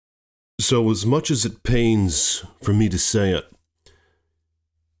So as much as it pains for me to say it,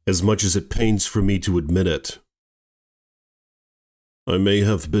 as much as it pains for me to admit it, I may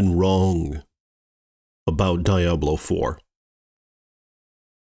have been wrong about Diablo 4.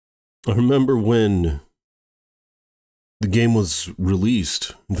 I remember when the game was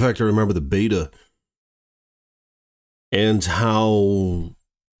released. In fact, I remember the beta and how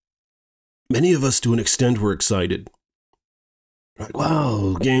many of us to an extent were excited. Like,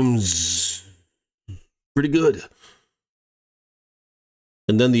 wow, game's pretty good.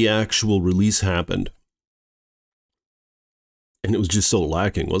 And then the actual release happened. And it was just so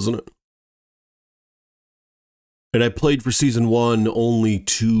lacking, wasn't it? And I played for Season 1 only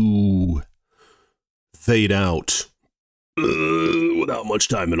to fade out without much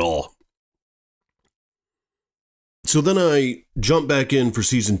time at all. So then I jumped back in for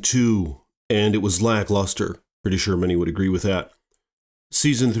Season 2, and it was lackluster. Pretty sure many would agree with that.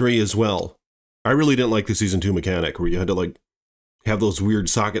 Season 3 as well. I really didn't like the Season 2 mechanic, where you had to, like, have those weird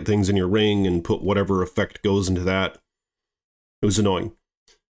socket things in your ring and put whatever effect goes into that. It was annoying.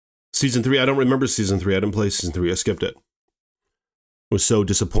 Season 3, I don't remember Season 3. I didn't play Season 3. I skipped it. Was so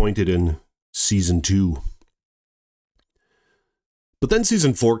disappointed in Season 2. But then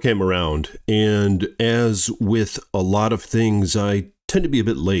Season 4 came around, and as with a lot of things, I tend to be a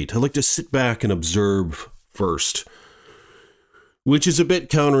bit late. I like to sit back and observe first, which is a bit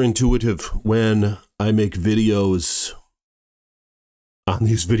counterintuitive when I make videos on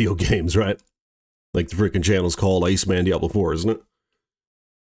these video games, right? Like the freaking channel's called Iceman Diablo 4, isn't it?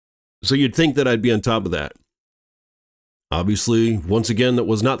 So you'd think that I'd be on top of that. Obviously, once again, that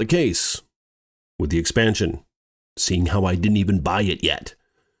was not the case with the expansion, seeing how I didn't even buy it yet.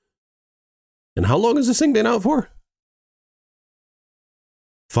 And how long has this thing been out for?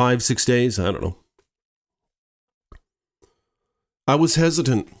 5, 6 days? I don't know. I was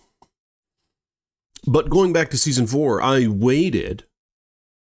hesitant. But going back to Season 4, I waited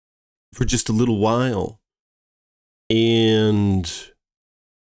for just a little while. And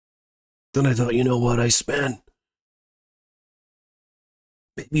then I thought, you know what, Iceman?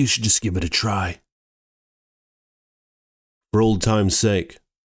 Maybe you should just give it a try. For old time's sake.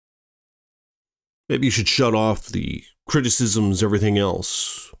 Maybe you should shut off the criticisms, everything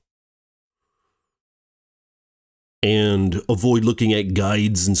else, and avoid looking at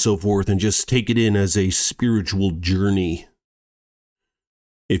guides and so forth, and just take it in as a spiritual journey,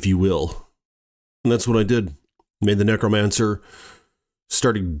 if you will. And that's what I did. Made the Necromancer,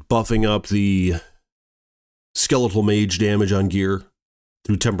 started buffing up the skeletal mage damage on gear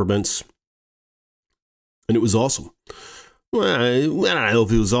through temperaments, and it was awesome. Well, I don't know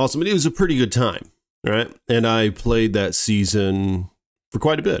if it was awesome, but it was a pretty good time, right? And I played that season for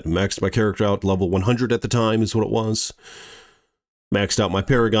quite a bit. Maxed my character out, level 100 at the time is what it was. Maxed out my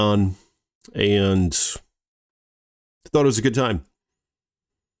Paragon, and thought it was a good time.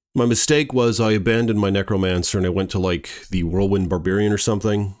 My mistake was I abandoned my Necromancer and I went to like the Whirlwind Barbarian or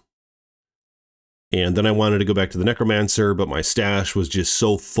something. And then I wanted to go back to the Necromancer, but my stash was just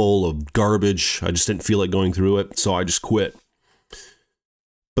so full of garbage. I just didn't feel like going through it, so I just quit.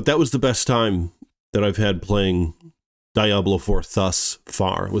 But that was the best time that I've had playing Diablo 4 thus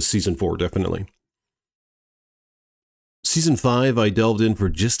far. It was Season 4, definitely. Season 5, I delved in for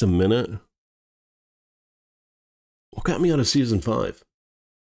just a minute. What got me out of Season 5?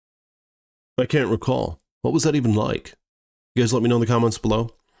 I can't recall. What was that even like? You guys let me know in the comments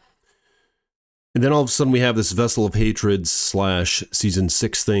below. And then all of a sudden we have this Vessel of Hatred / Season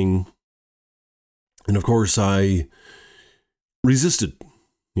 6 thing. And of course I resisted,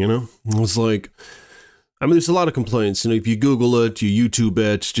 you know? I was like, I mean, there's a lot of complaints. You know, if you Google it, you YouTube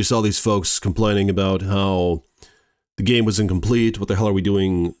it, just all these folks complaining about how the game was incomplete. What the hell are we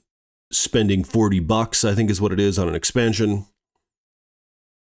doing spending $40, I think is what it is, on an expansion,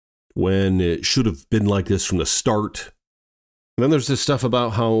 when it should have been like this from the start. And then there's this stuff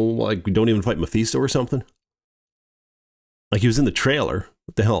about how, like, we don't even fight Mephisto or something. Like, he was in the trailer.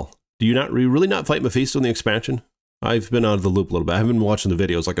 What the hell? Do you really not fight Mephisto in the expansion? I've been out of the loop a little bit. I haven't been watching the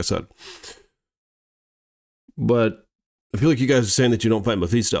videos, like I said. But I feel like you guys are saying that you don't fight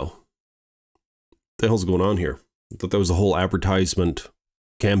Mephisto. What the hell's going on here? I thought that was the whole advertisement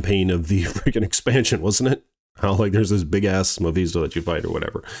campaign of the freaking expansion, wasn't it? How, like, there's this big-ass Mephisto that you fight or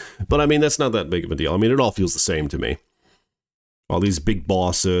whatever. But, I mean, that's not that big of a deal. I mean, it all feels the same to me. All these big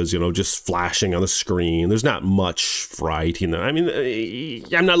bosses, you know, just flashing on the screen. There's not much variety in that. I mean,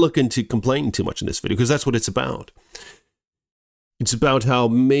 I'm not looking to complain too much in this video, because that's what it's about. It's about how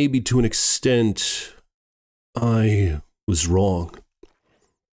maybe to an extent I was wrong.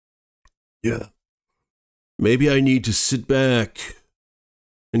 Yeah. Maybe I need to sit back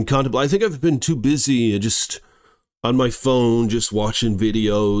and contemplate. I think I've been too busy just on my phone, just watching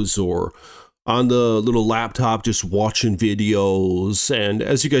videos, or on the little laptop, just watching videos. And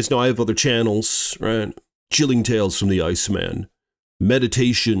as you guys know, I have other channels, right? Chilling Tales from the Iceman,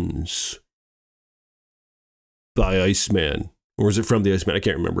 Meditations by Iceman, or is it from the Iceman? I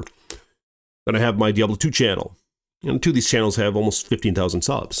can't remember. And I have my Diablo 2 channel. And two of these channels have almost 15,000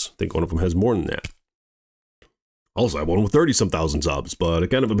 subs. I think one of them has more than that. Also, I have one with 30-some thousand subs, but I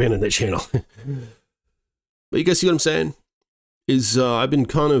kind of abandoned that channel. But you guys see what I'm saying? I've been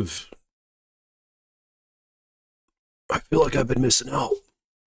kind of... I feel like I've been missing out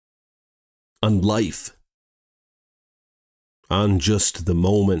on life. On just the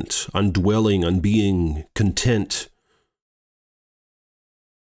moment. On dwelling, on being content.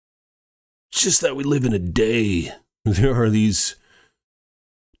 It's just that we live in a day. There are these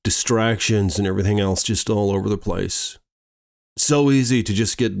distractions and everything else just all over the place. It's so easy to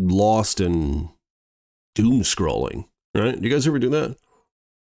just get lost in doom scrolling, right? Do you guys ever do that?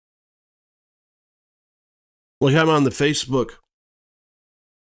 Like, I'm on the Facebook,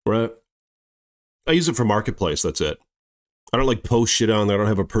 right? I use it for Marketplace, that's it. I don't like post shit on there. I don't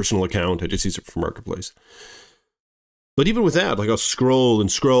have a personal account. I just use it for Marketplace. But even with that, like, I'll scroll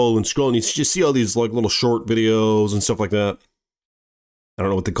and scroll and scroll, and you just see all these like little short videos and stuff like that. I don't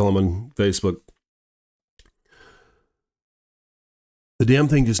know what they call them on Facebook. The damn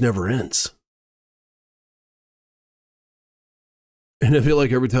thing just never ends. And I feel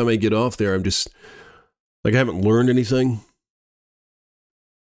like every time I get off there, I'm just, like, I haven't learned anything.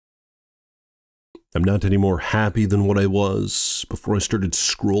 I'm not any more happy than what I was before I started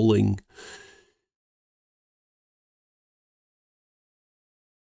scrolling.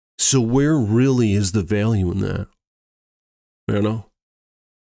 So where really is the value in that? I don't know.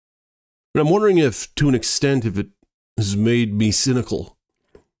 And I'm wondering if, to an extent, if it has made me cynical.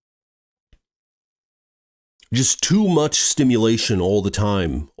 Just too much stimulation all the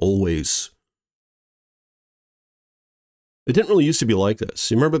time, always. It didn't really used to be like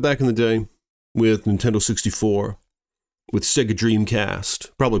this. You remember back in the day with Nintendo 64, with Sega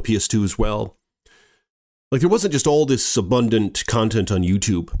Dreamcast, probably PS2 as well. Like, there wasn't just all this abundant content on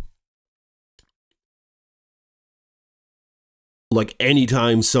YouTube. Like,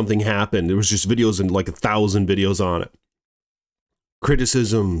 anytime something happened, there was just videos and like 1,000 videos on it.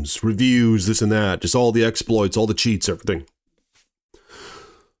 Criticisms, reviews, this and that, just all the exploits, all the cheats, everything.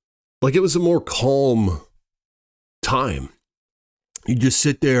 Like, it was a more calm time. You just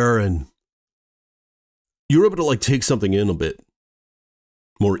sit there and you're able to, like, take something in a bit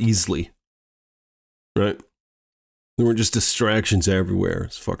more easily, right? There were just distractions everywhere.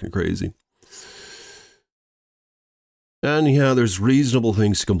 It's fucking crazy. And yeah, there's reasonable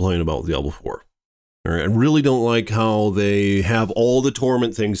things to complain about with Diablo 4. All right, I really don't like how they have all the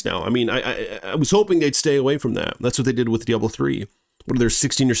torment things now. I mean, I was hoping they'd stay away from that. That's what they did with Diablo 3. What are there,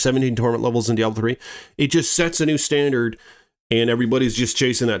 16 or 17 torment levels in Diablo 3? It just sets a new standard, and everybody's just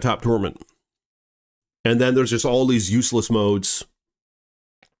chasing that top torment. And then there's just all these useless modes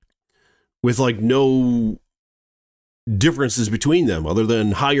with, like, no differences between them other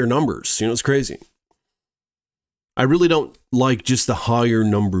than higher numbers. You know, it's crazy. I really don't like just the higher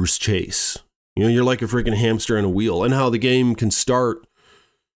numbers chase. You know, you're like a freaking hamster on a wheel. And how the game can start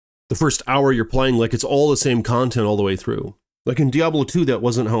the first hour you're playing like it's all the same content all the way through. Like in Diablo 2, that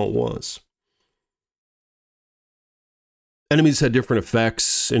wasn't how it was. Enemies had different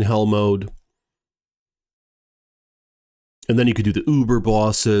effects in hell mode. And then you could do the uber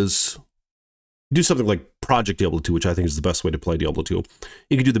bosses. Do something like Project Diablo 2, which I think is the best way to play Diablo 2.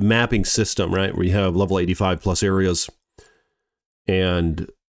 You can do the mapping system, right? Where you have level 85 plus areas and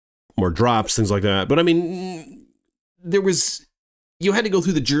more drops, things like that. But I mean, you had to go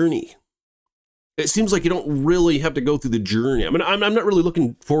through the journey. It seems like you don't really have to go through the journey. I mean, I'm not really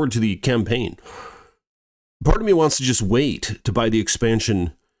looking forward to the campaign. Part of me wants to just wait to buy the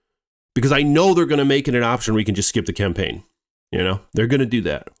expansion because I know they're going to make it an option where you can just skip the campaign. You know, they're going to do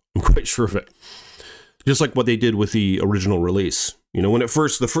that. I'm quite sure of it. Just like what they did with the original release. You know, when the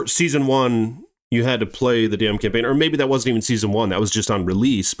first season 1, you had to play the damn campaign, or maybe that wasn't even season 1. That was just on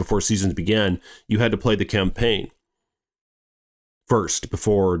release before seasons began. You had to play the campaign first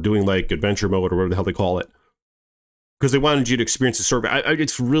before doing like adventure mode or whatever the hell they call it, because they wanted you to experience the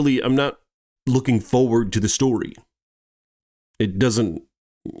story. I'm not looking forward to the story. It doesn't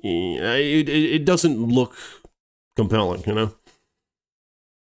look compelling, you know.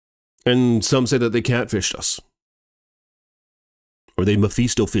 And some say that they catfished us. Or they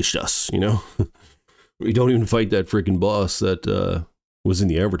Mephisto-fished us, you know? We don't even fight that freaking boss that was in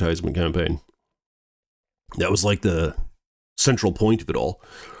the advertisement campaign. That was like the central point of it all.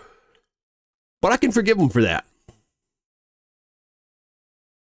 But I can forgive him for that.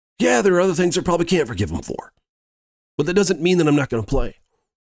 Yeah, there are other things I probably can't forgive him for. But that doesn't mean that I'm not going to play.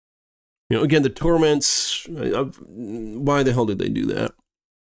 You know, again, the torments, why the hell did they do that?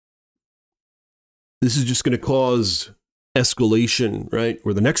 This is just going to cause escalation, right?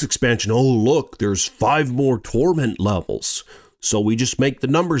 Where the next expansion, oh, look, there's 5 more torment levels. So we just make the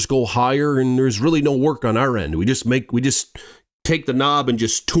numbers go higher and there's really no work on our end. We just take the knob and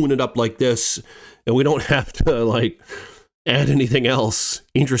just tune it up like this. And we don't have to, like, add anything else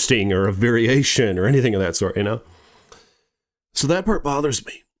interesting or a variation or anything of that sort, you know? So that part bothers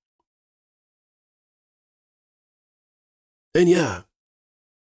me. And yeah,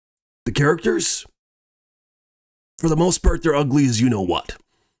 the characters, for the most part, they're ugly as you know what.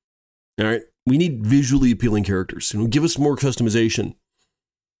 All right? We need visually appealing characters. And give us more customization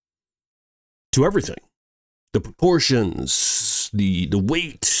to everything. The proportions, the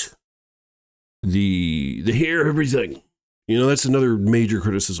weight, the hair, everything. You know, that's another major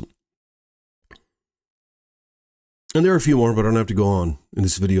criticism. And there are a few more, but I don't have to go on in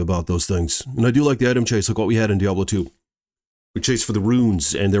this video about those things. And I do like the item chase, like what we had in Diablo 2. We chased for the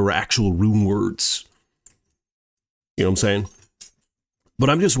runes, and there were actual rune words. You know what I'm saying? But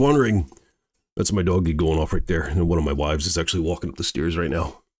I'm just wondering, that's my doggy going off right there, and one of my wives is actually walking up the stairs right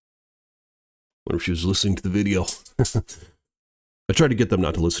now. Wonder if she was listening to the video. I tried to get them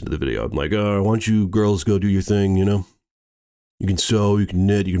not to listen to the video. I'm like, why don't you girls go do your thing, you know? You can sew, you can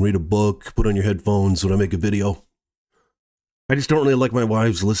knit, you can read a book, put on your headphones when I make a video. I just don't really like my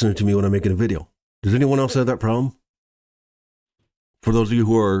wives listening to me when I'm making a video. Does anyone else have that problem? For those of you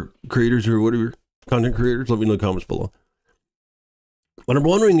who are creators or whatever, content creators, let me know in the comments below. But I'm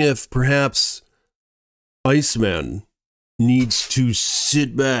wondering if perhaps Iceman needs to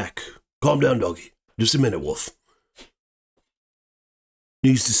sit back. Calm down, doggy. Just a minute, wolf.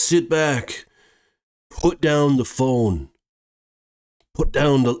 Needs to sit back, put down the phone,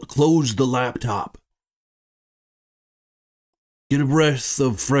 close the laptop. Get a breath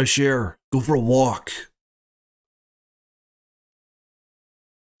of fresh air. Go for a walk.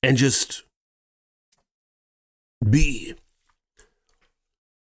 And just be.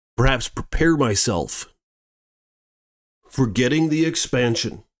 Perhaps prepare myself for getting the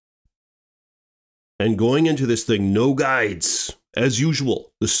expansion and going into this thing, no guides, as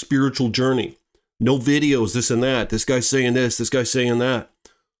usual, the spiritual journey. No videos, this and that. This guy's saying this guy's saying that.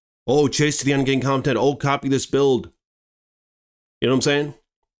 Oh, chase to the end game content. Oh, copy this build. You know what I'm saying?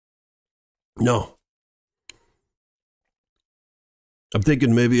 No. I'm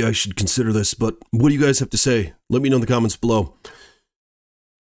thinking maybe I should consider this, but what do you guys have to say? Let me know in the comments below.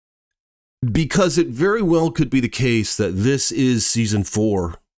 Because it very well could be the case that this is Season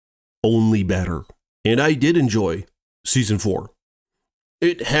 4, only better. And I did enjoy Season 4.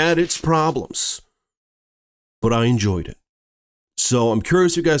 It had its problems, but I enjoyed it. So I'm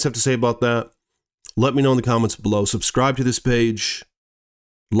curious what you guys have to say about that. Let me know in the comments below. Subscribe to this page.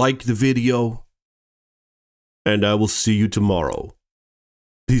 Like the video. And I will see you tomorrow.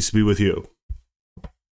 Peace be with you.